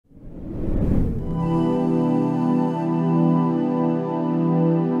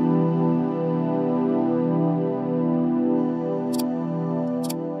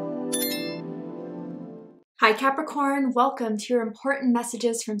Hi Capricorn, welcome to your important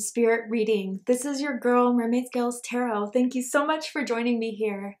messages from Spirit reading. This is your girl, Mermaid Scales Tarot. Thank you so much for joining me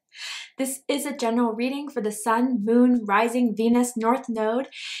here. This is a general reading for the Sun, Moon, Rising, Venus, North Node,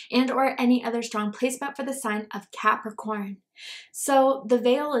 and or any other strong placement for the sign of Capricorn. So the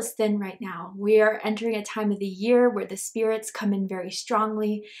veil is thin right now. We are entering a time of the year where the spirits come in very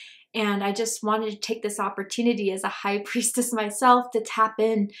strongly. And I just wanted to take this opportunity as a high priestess myself to tap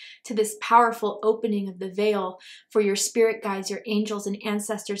in to this powerful opening of the veil for your spirit guides, your angels and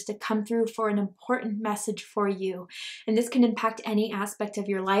ancestors to come through for an important message for you. And this can impact any aspect of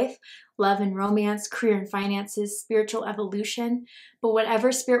your life, love and romance, career and finances, spiritual evolution. But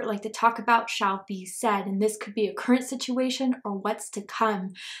whatever spirit would like to talk about shall be said. And this could be a current situation or what's to come.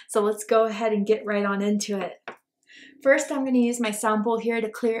 So let's go ahead and get right on into it. First, I'm going to use my sound bowl here to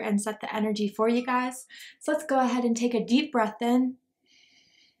clear and set the energy for you guys. So let's go ahead and take a deep breath in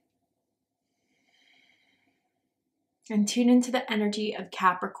and tune into the energy of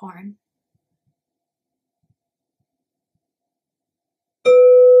Capricorn.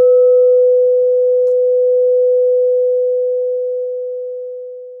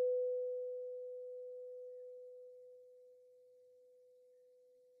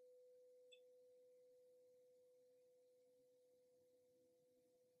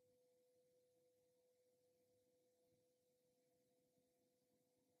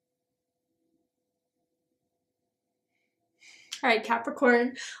 All right,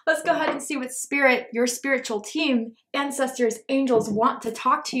 Capricorn, let's go ahead and see what spirit, your spiritual team, ancestors, angels want to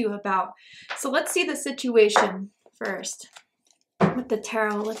talk to you about. So let's see the situation first with the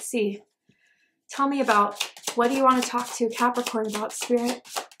tarot. Let's see. Tell me about, what do you want to talk to Capricorn about, spirit?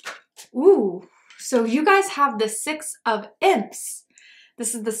 Ooh, so you guys have the Six of Imps.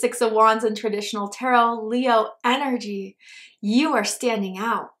 This is the Six of Wands in traditional tarot, Leo energy. You are standing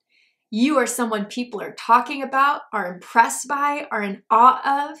out. You are someone people are talking about, are impressed by, are in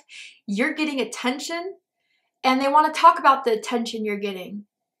awe of. You're getting attention, and they want to talk about the attention you're getting.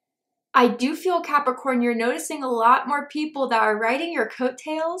 I do feel, Capricorn, you're noticing a lot more people that are riding your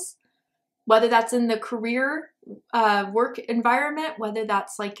coattails, whether that's in the career, work environment, whether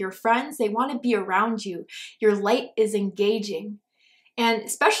that's like your friends. They want to be around you. Your light is engaging. And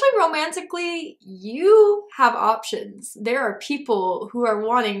especially romantically, you have options. There are people who are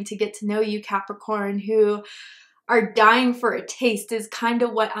wanting to get to know you, Capricorn, who are dying for a taste is kind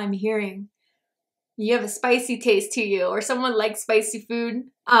of what I'm hearing. You have a spicy taste to you, or someone likes spicy food.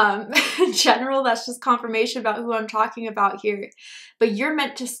 In general, that's just confirmation about who I'm talking about here. But you're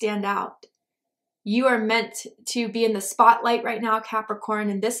meant to stand out. You are meant to be in the spotlight right now, Capricorn,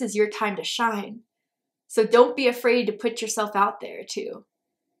 and this is your time to shine. So don't be afraid to put yourself out there too.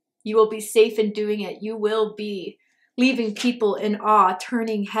 You will be safe in doing it. You will be leaving people in awe,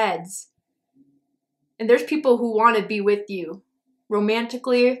 turning heads. And there's people who want to be with you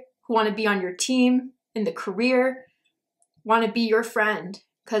romantically, who want to be on your team, in the career, want to be your friend,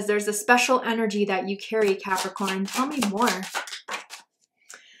 because there's a special energy that you carry, Capricorn. Tell me more.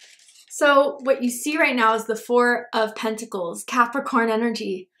 So what you see right now is the Four of Pentacles, Capricorn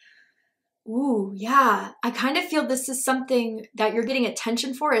energy. Ooh, yeah. I kind of feel this is something that you're getting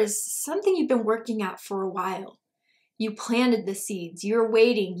attention for, is something you've been working at for a while. You planted the seeds. You're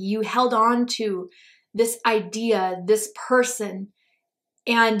waiting. You held on to this idea, this person,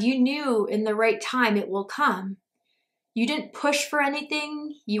 and you knew in the right time it will come. You didn't push for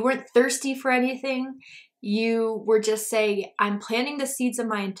anything. You weren't thirsty for anything. You were just saying, I'm planting the seeds of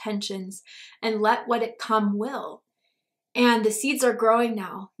my intentions, and let what it come will. And the seeds are growing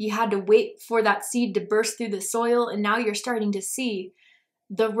now. You had to wait for that seed to burst through the soil, and now you're starting to see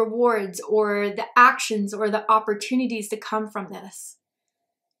the rewards or the actions or the opportunities to come from this.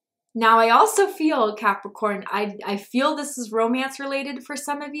 Now, I also feel, Capricorn, I feel this is romance related for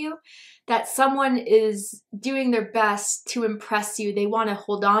some of you, that someone is doing their best to impress you. They want to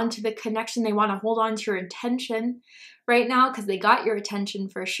hold on to the connection. They want to hold on to your attention right now because they got your attention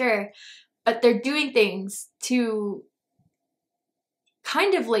for sure. But they're doing things to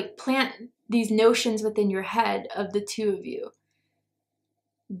kind of like plant these notions within your head of the two of you.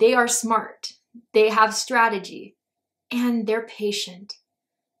 They are smart. They have strategy. And they're patient.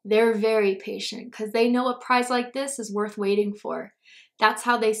 They're very patient because they know a prize like this is worth waiting for. That's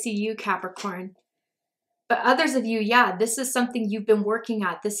how they see you, Capricorn. But others of you, yeah, this is something you've been working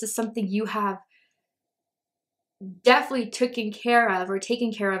at. This is something you have definitely taken care of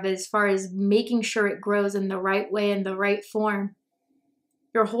as far as making sure it grows in the right way, in the right form.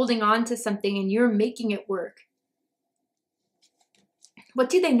 You're holding on to something and you're making it work. What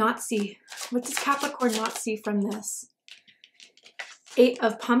do they not see? What does Capricorn not see from this? Eight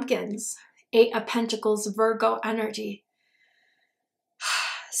of Pumpkins. Eight of Pentacles, Virgo energy.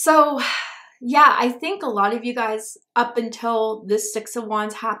 So yeah, I think a lot of you guys, up until this Six of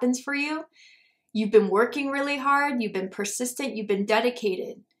Wands happens for you, you've been working really hard, you've been persistent, you've been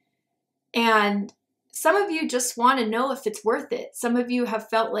dedicated. And some of you just want to know if it's worth it. Some of you have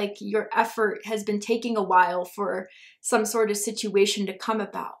felt like your effort has been taking a while for some sort of situation to come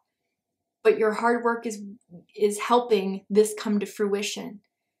about. But your hard work is helping this come to fruition.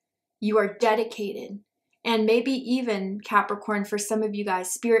 You are dedicated. And maybe even, Capricorn, for some of you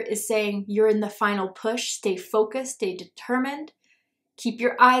guys, Spirit is saying you're in the final push. Stay focused, stay determined. Keep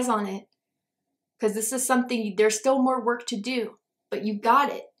your eyes on it. Because this is something, there's still more work to do. But you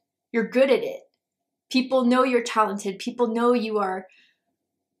got it. You're good at it. People know you're talented. People know you are,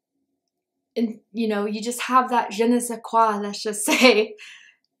 and you know, you just have that je ne sais quoi, let's just say,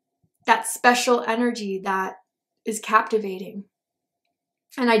 that special energy that is captivating.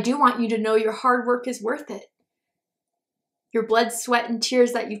 And I do want you to know your hard work is worth it. Your blood, sweat, and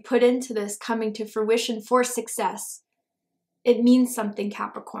tears that you put into this coming to fruition for success. It means something,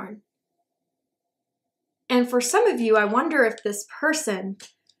 Capricorn. And for some of you, I wonder if this person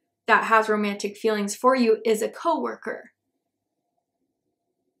that has romantic feelings for you is a coworker.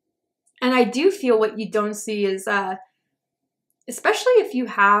 And I do feel what you don't see is, especially if you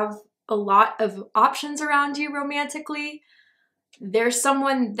have a lot of options around you romantically, there's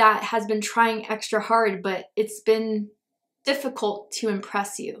someone that has been trying extra hard, but it's been difficult to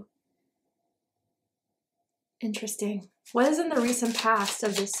impress you. Interesting. What is in the recent past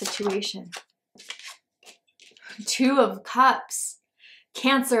of this situation? Two of Cups.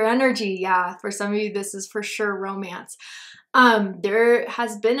 Cancer energy, yeah. For some of you, this is for sure romance. There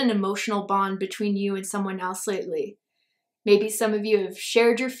has been an emotional bond between you and someone else lately. Maybe some of you have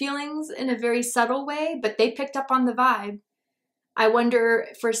shared your feelings in a very subtle way, but they picked up on the vibe. I wonder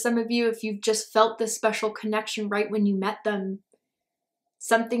for some of you if you've just felt this special connection right when you met them.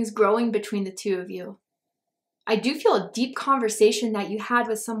 Something's growing between the two of you. I do feel a deep conversation that you had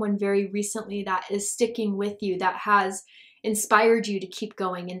with someone very recently that is sticking with you, that has inspired you to keep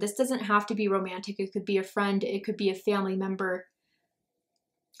going. And this doesn't have to be romantic. It could be a friend. It could be a family member,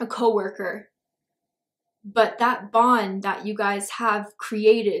 a coworker. But that bond that you guys have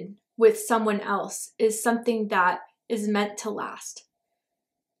created with someone else is something that is meant to last,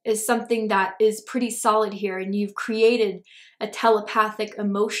 is something that is pretty solid here. And you've created a telepathic,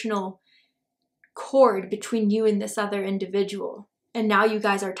 emotional cord between you and this other individual. And now you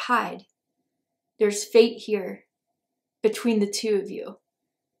guys are tied. There's fate here between the two of you.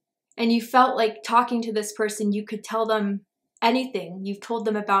 And you felt like talking to this person, you could tell them anything. You've told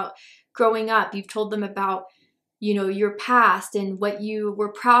them about growing up. You've told them about, you know, your past and what you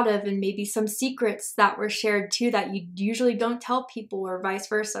were proud of, and maybe some secrets that were shared too that you usually don't tell people, or vice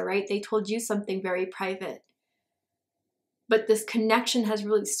versa, right? They told you something very private. But this connection has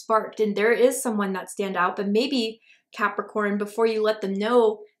really sparked, and there is someone that stand out. But maybe, Capricorn, before you let them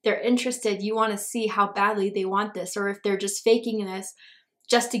know they're interested, you want to see how badly they want this, or if they're just faking this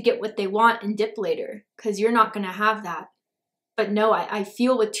just to get what they want and dip later, because you're not going to have that. But no, I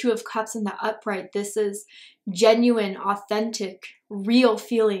feel with Two of Cups in the upright, this is genuine, authentic, real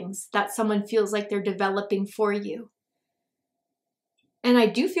feelings that someone feels like they're developing for you. And I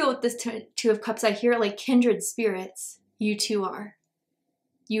do feel with this Two of Cups, I hear like kindred spirits. You two are.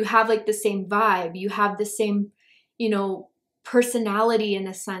 You have like the same vibe. You have the same, you know, personality in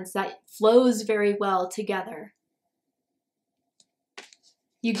a sense that flows very well together.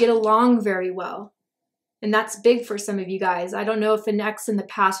 You get along very well. And that's big for some of you guys. I don't know if an ex in the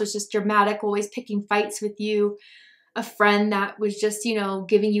past was just dramatic, always picking fights with you. A friend that was just, you know,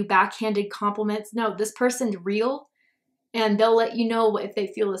 giving you backhanded compliments. No, this person's real. And they'll let you know if they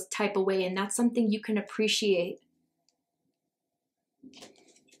feel this type of way. And that's something you can appreciate.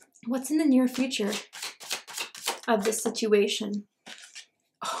 What's in the near future of this situation?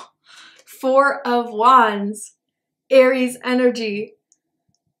 Oh, Four of Wands, Aries energy.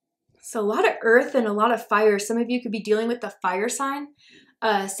 So a lot of earth and a lot of fire. Some of you could be dealing with the fire sign,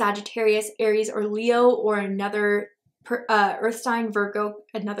 Sagittarius, Aries, or Leo, or another earth sign, Virgo,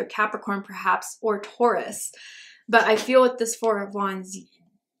 another Capricorn perhaps, or Taurus. But I feel with this Four of Wands,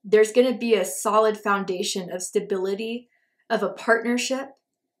 there's going to be a solid foundation of stability, of a partnership.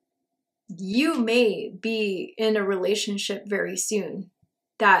 You may be in a relationship very soon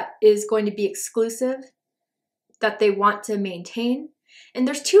that is going to be exclusive, that they want to maintain. And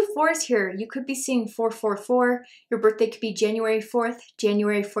there's two fours here. You could be seeing 444. Your birthday could be January 4th,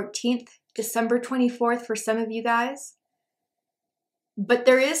 January 14th, December 24th for some of you guys. But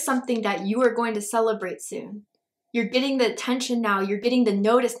there is something that you are going to celebrate soon. You're getting the attention now. You're getting the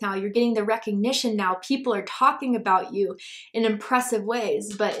notice now. You're getting the recognition now. People are talking about you in impressive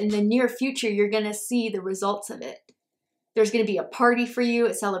ways. But in the near future, you're going to see the results of it. There's going to be a party for you,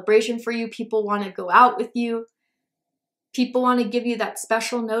 a celebration for you. People want to go out with you. People want to give you that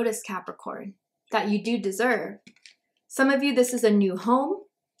special notice, Capricorn, that you do deserve. Some of you, this is a new home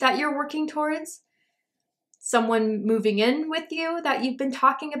that you're working towards. Someone moving in with you that you've been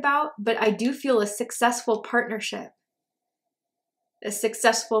talking about, but I do feel a successful partnership, a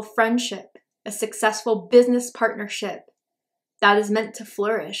successful friendship, a successful business partnership that is meant to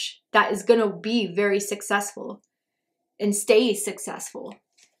flourish, that is going to be very successful and stay successful.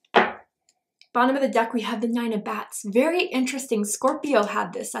 Bottom of the deck, we have the 9 of Bats. Very interesting. Scorpio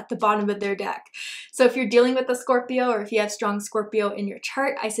had this at the bottom of their deck. So if you're dealing with a Scorpio or if you have strong Scorpio in your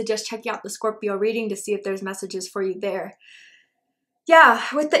chart, I suggest checking out the Scorpio reading to see if there's messages for you there. Yeah,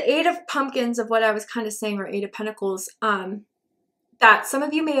 with the 8 of Pumpkins of what I was kind of saying, or 8 of Pentacles, that some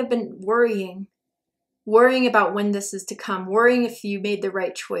of you may have been worrying about when this is to come, worrying if you made the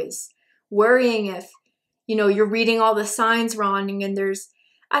right choice, worrying if, you know, you're reading all the signs wrong and there's,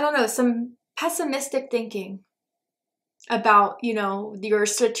 I don't know, some pessimistic thinking about, you know, your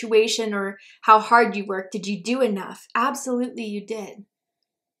situation or how hard you worked. Did you do enough? Absolutely you did.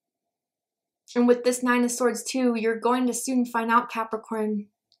 And with this 9 of Swords too, you're going to soon find out, Capricorn,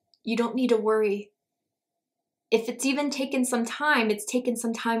 you don't need to worry. If it's even taken some time, it's taken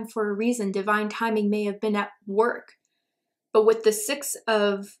some time for a reason. Divine timing may have been at work. But with the 6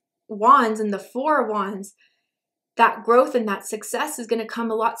 of Wands and the 4 of Wands, that growth and that success is going to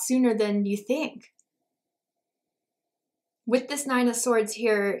come a lot sooner than you think. With this 9 of Swords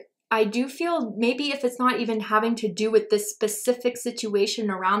here, I do feel maybe if it's not even having to do with this specific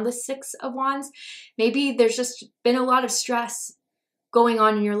situation around the 6 of Wands, maybe there's just been a lot of stress going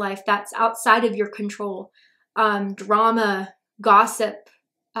on in your life that's outside of your control. Drama, gossip,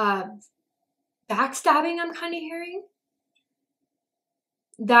 backstabbing, I'm kind of hearing,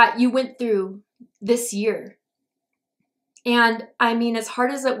 that you went through this year. And I mean, as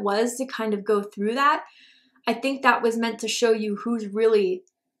hard as it was to kind of go through that, I think that was meant to show you who's really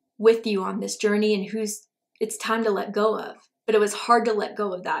with you on this journey and who's it's time to let go of. But it was hard to let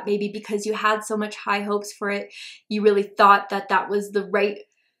go of that, maybe because you had so much high hopes for it. You really thought that that was the right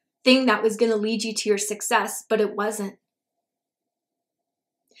thing that was going to lead you to your success, but it wasn't.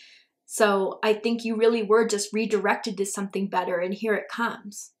 So I think you really were just redirected to something better, and here it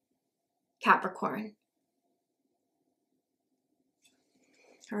comes, Capricorn.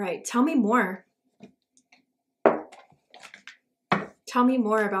 All right, tell me more. Tell me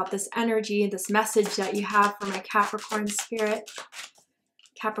more about this energy, this message that you have for my Capricorn spirit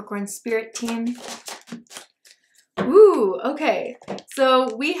team. Ooh, okay.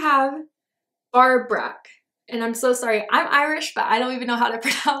 So we have Barbrak, and I'm so sorry. I'm Irish, but I don't even know how to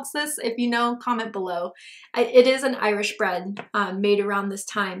pronounce this. If you know, comment below. It is an Irish bread made around this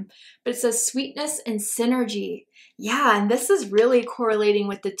time, but it says sweetness and synergy. Yeah, and this is really correlating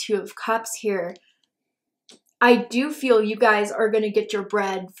with the 2 of Cups here. I do feel you guys are going to get your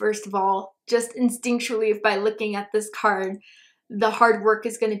bread, first of all, just instinctually by looking at this card. The hard work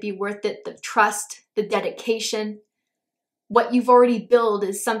is going to be worth it. The trust, the dedication, what you've already built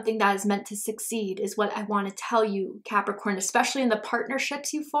is something that is meant to succeed, is what I want to tell you, Capricorn, especially in the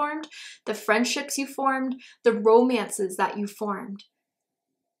partnerships you formed, the friendships you formed, the romances that you formed.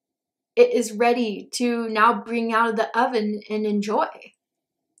 It is ready to now bring out of the oven and enjoy.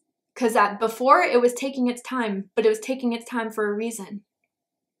 Because before it was taking its time, but it was taking its time for a reason.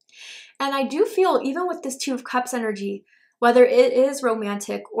 And I do feel, even with this 2 of Cups energy, whether it is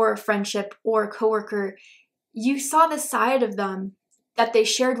romantic or a friendship or a coworker, you saw the side of them that they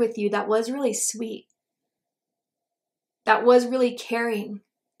shared with you that was really sweet, that was really caring,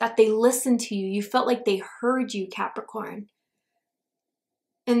 that they listened to you. You felt like they heard you, Capricorn.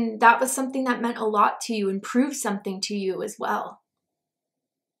 And that was something that meant a lot to you and proved something to you as well.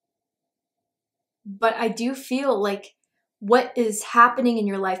 But I do feel like what is happening in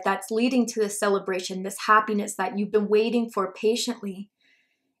your life that's leading to this celebration, this happiness that you've been waiting for patiently,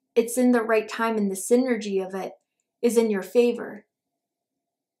 it's in the right time, and the synergy of it is in your favor.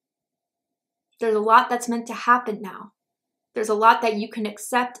 There's a lot that's meant to happen now. There's a lot that you can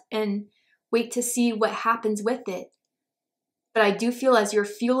accept and wait to see what happens with it. But I do feel as you're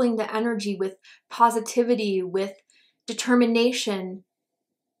fueling the energy with positivity, with determination,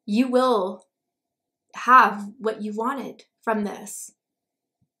 you will have what you wanted from this.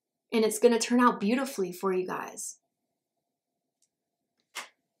 And it's going to turn out beautifully for you guys.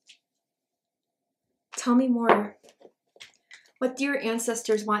 Tell me more. What do your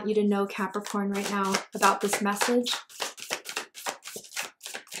ancestors want you to know, Capricorn, right now about this message?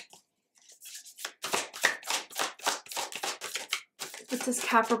 What does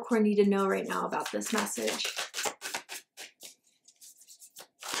Capricorn need to know right now about this message?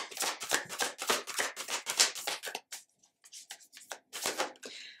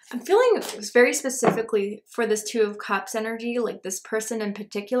 I'm feeling very specifically for this Two of Cups energy, like this person in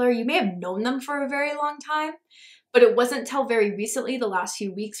particular. You may have known them for a very long time, but it wasn't until very recently, the last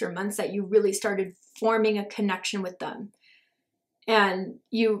few weeks or months, that you really started forming a connection with them. And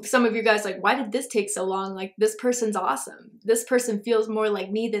some of you guys like, why did this take so long? Like, this person's awesome. This person feels more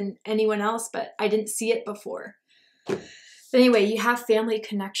like me than anyone else, but I didn't see it before. But anyway, you have family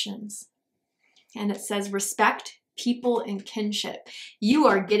connections. And it says respect, people, and kinship. You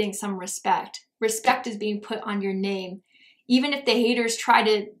are getting some respect. Respect is being put on your name. Even if the haters try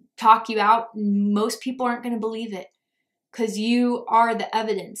to talk you out, most people aren't going to believe it, because you are the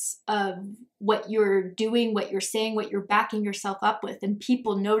evidence of what you're doing, what you're saying, what you're backing yourself up with. And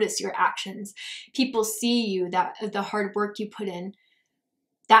people notice your actions. People see you, that the hard work you put in.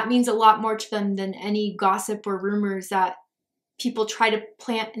 That means a lot more to them than any gossip or rumors that people try to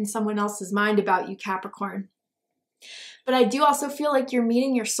plant in someone else's mind about you, Capricorn. But I do also feel like you're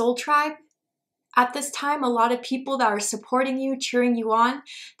meeting your soul tribe at this time. A lot of people that are supporting you, cheering you on,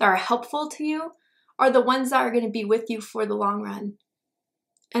 that are helpful to you, are the ones that are going to be with you for the long run.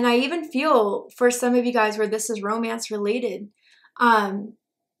 And I even feel for some of you guys where this is romance related,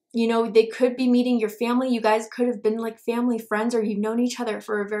 you know, they could be meeting your family. You guys could have been like family friends, or you've known each other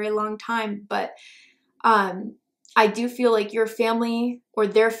for a very long time. But I do feel like your family or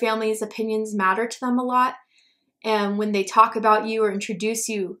their family's opinions matter to them a lot. And when they talk about you or introduce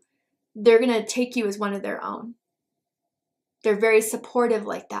you, they're going to take you as one of their own. They're very supportive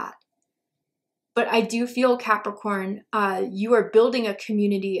like that. But I do feel, Capricorn, you are building a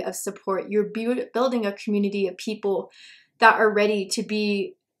community of support. You're building a community of people that are ready to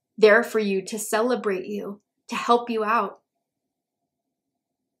be there for you, to celebrate you, to help you out.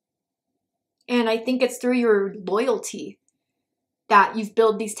 And I think it's through your loyalty that you've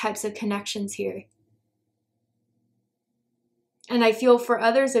built these types of connections here. And I feel for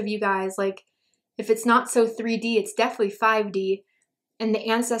others of you guys, like, if it's not so 3D, it's definitely 5D. And the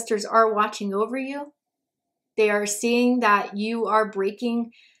ancestors are watching over you. They are seeing that you are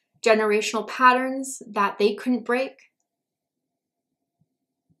breaking generational patterns that they couldn't break.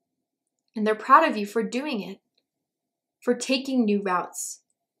 And they're proud of you for doing it, for taking new routes,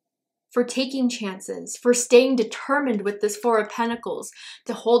 for taking chances, for staying determined with this Four of Pentacles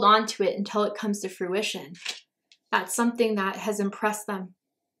to hold on to it until it comes to fruition. That's something that has impressed them.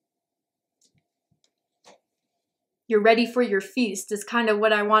 You're ready for your feast is kind of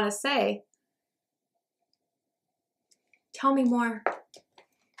what I want to say. Tell me more.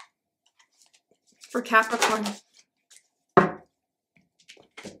 For Capricorn.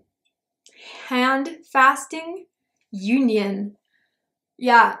 Hand fasting union.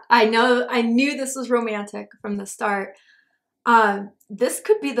 Yeah, I knew this was romantic from the start. This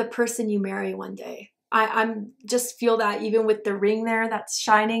could be the person you marry one day. I'm just feel that even with the ring there that's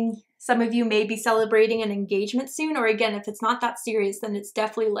shining. Some of you may be celebrating an engagement soon, or again, if it's not that serious, then it's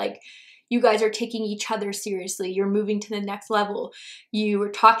definitely like you guys are taking each other seriously. You're moving to the next level. You are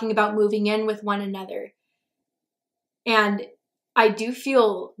talking about moving in with one another. And I do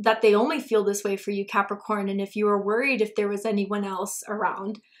feel that they only feel this way for you, Capricorn. And if you were worried if there was anyone else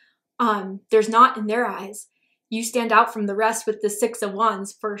around, there's not in their eyes. You stand out from the rest with the Six of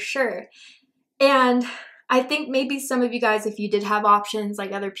Wands for sure. And I think maybe some of you guys, if you did have options,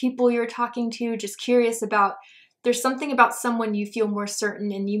 like other people you're talking to, just curious about, there's something about someone you feel more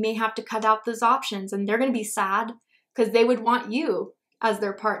certain, and you may have to cut out those options, and they're going to be sad because they would want you as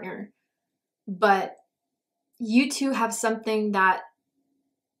their partner. But you two have something that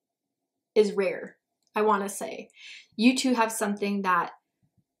is rare, I want to say. You two have something that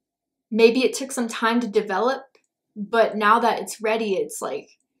maybe it took some time to develop, but now that it's ready, it's like,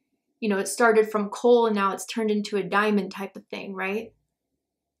 you know, it started from coal and now it's turned into a diamond type of thing, right?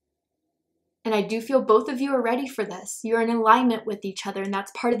 And I do feel both of you are ready for this. You're in alignment with each other, and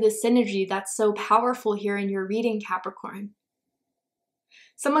that's part of the synergy that's so powerful here in your reading, Capricorn.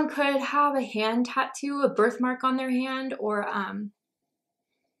 Someone could have a hand tattoo, a birthmark on their hand, or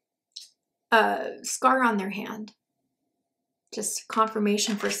a scar on their hand. Just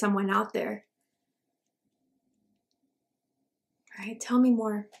confirmation for someone out there. All right, tell me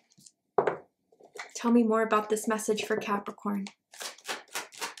more. Tell me more about this message for Capricorn.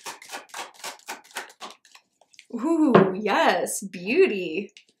 Ooh, yes,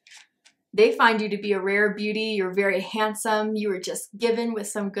 beauty. They find you to be a rare beauty. You're very handsome. You were just given with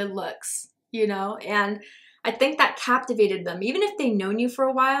some good looks, you know? And I think that captivated them. Even if they've known you for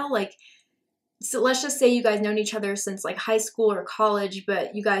a while, like, so let's just say you guys known each other since like high school or college,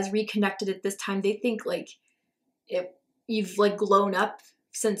 but you guys reconnected at this time. They think like you've like grown up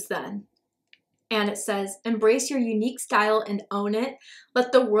since then. And it says, embrace your unique style and own it.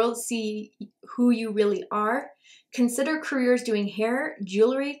 Let the world see who you really are. Consider careers doing hair,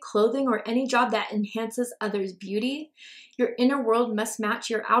 jewelry, clothing, or any job that enhances others' beauty. Your inner world must match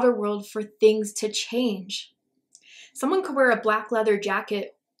your outer world for things to change. Someone could wear a black leather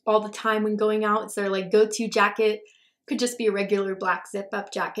jacket all the time when going out. It's their like go-to jacket. Could just be a regular black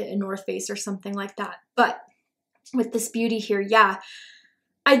zip-up jacket, a North Face or something like that. But with this beauty here, yeah,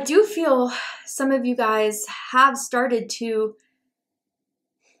 I do feel some of you guys have started to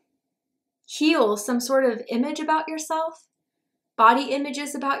heal some sort of image about yourself, body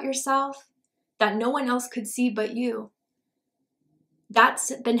images about yourself that no one else could see but you.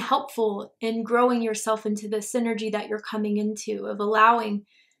 That's been helpful in growing yourself into the synergy that you're coming into, of allowing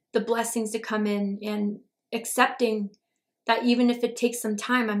the blessings to come in and accepting that even if it takes some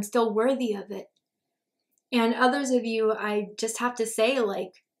time, I'm still worthy of it. And others of you, I just have to say,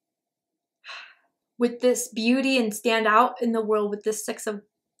 like, with this beauty and stand out in the world with this Six of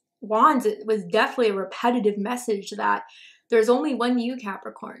Wands, it was definitely a repetitive message that there's only one you,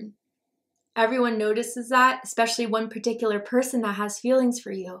 Capricorn. Everyone notices that, especially one particular person that has feelings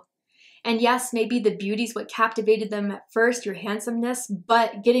for you. And yes, maybe the beauty's what captivated them at first, your handsomeness,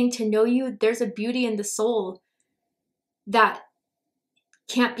 but getting to know you, there's a beauty in the soul that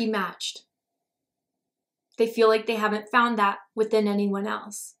can't be matched. They feel like they haven't found that within anyone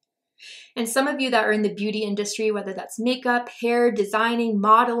else. And some of you that are in the beauty industry, whether that's makeup, hair, designing,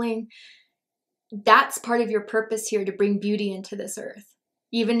 modeling, that's part of your purpose here, to bring beauty into this earth.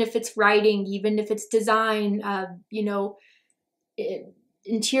 Even if it's writing, even if it's design,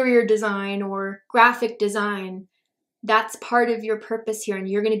 interior design or graphic design, that's part of your purpose here. And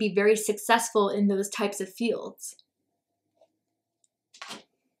you're going to be very successful in those types of fields.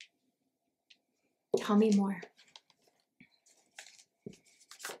 Tell me more.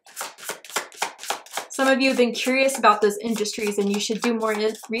 Some of you have been curious about those industries, and you should do more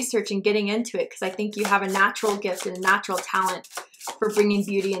research and getting into it, because I think you have a natural gift and a natural talent for bringing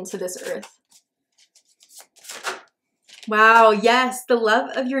beauty into this earth. Wow, yes, the love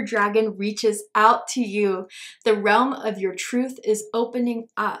of your dragon reaches out to you. The realm of your truth is opening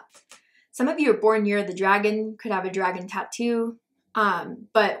up. Some of you are born near the dragon, could have a dragon tattoo.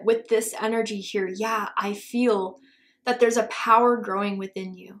 But with this energy here, yeah, I feel that there's a power growing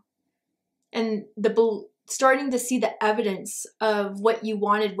within you. And starting to see the evidence of what you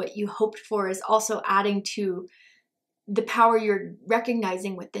wanted, what you hoped for, is also adding to the power you're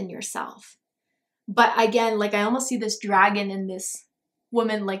recognizing within yourself. But again, like, I almost see this dragon and this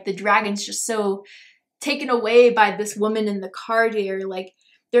woman, like the dragon's just so taken away by this woman in the card here. Like,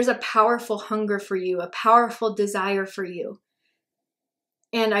 there's a powerful hunger for you, a powerful desire for you.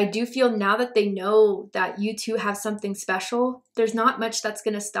 And I do feel now that they know that you two have something special, there's not much that's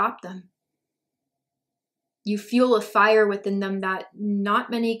going to stop them. You feel a fire within them that not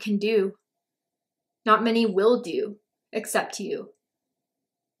many can do. Not many will do except you.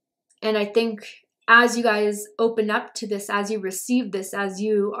 And I think as you guys open up to this, as you receive this, as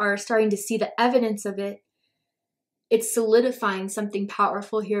you are starting to see the evidence of it, it's solidifying something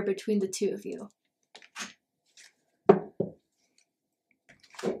powerful here between the two of you.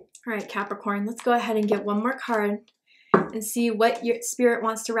 All right, Capricorn, let's go ahead and get one more card and see what your spirit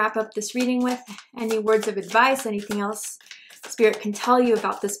wants to wrap up this reading with. Any words of advice, anything else spirit can tell you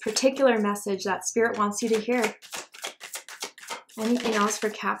about this particular message that spirit wants you to hear. Anything else for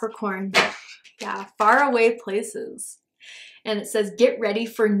Capricorn? Yeah, far away places. And it says, get ready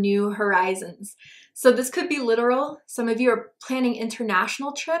for new horizons. So this could be literal. Some of you are planning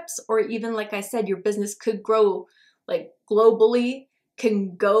international trips, or even, like I said, your business could grow like globally,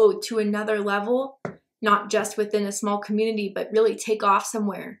 can go to another level, not just within a small community, but really take off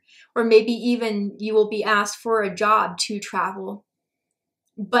somewhere. Or maybe even you will be asked for a job to travel.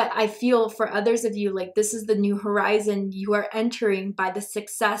 But I feel for others of you, like, this is the new horizon you are entering by the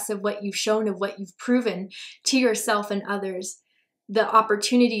success of what you've shown, of what you've proven to yourself and others. The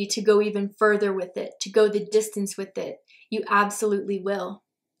opportunity to go even further with it, to go the distance with it. You absolutely will.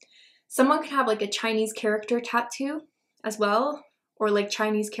 Someone could have like a Chinese character tattoo as well, or like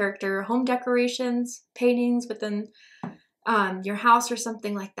Chinese character home decorations, paintings within your house or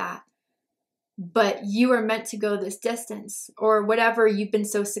something like that. but you are meant to go this distance, or whatever you've been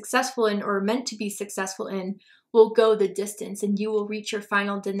so successful in or meant to be successful in will go the distance, and you will reach your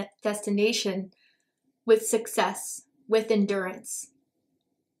final destination with success, with endurance,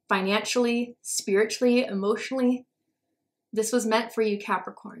 financially, spiritually, emotionally. This was meant for you,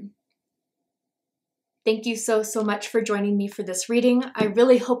 Capricorn. Thank you so much for joining me for this reading. I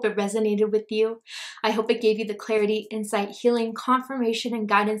really hope it resonated with you. I hope it gave you the clarity, insight, healing, confirmation, and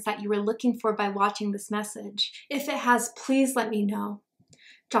guidance that you were looking for by watching this message. If it has, please let me know.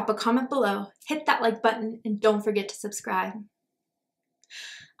 Drop a comment below, hit that like button, and don't forget to subscribe.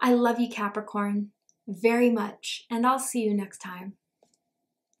 I love you, Capricorn, very much, and I'll see you next time.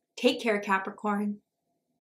 Take care, Capricorn.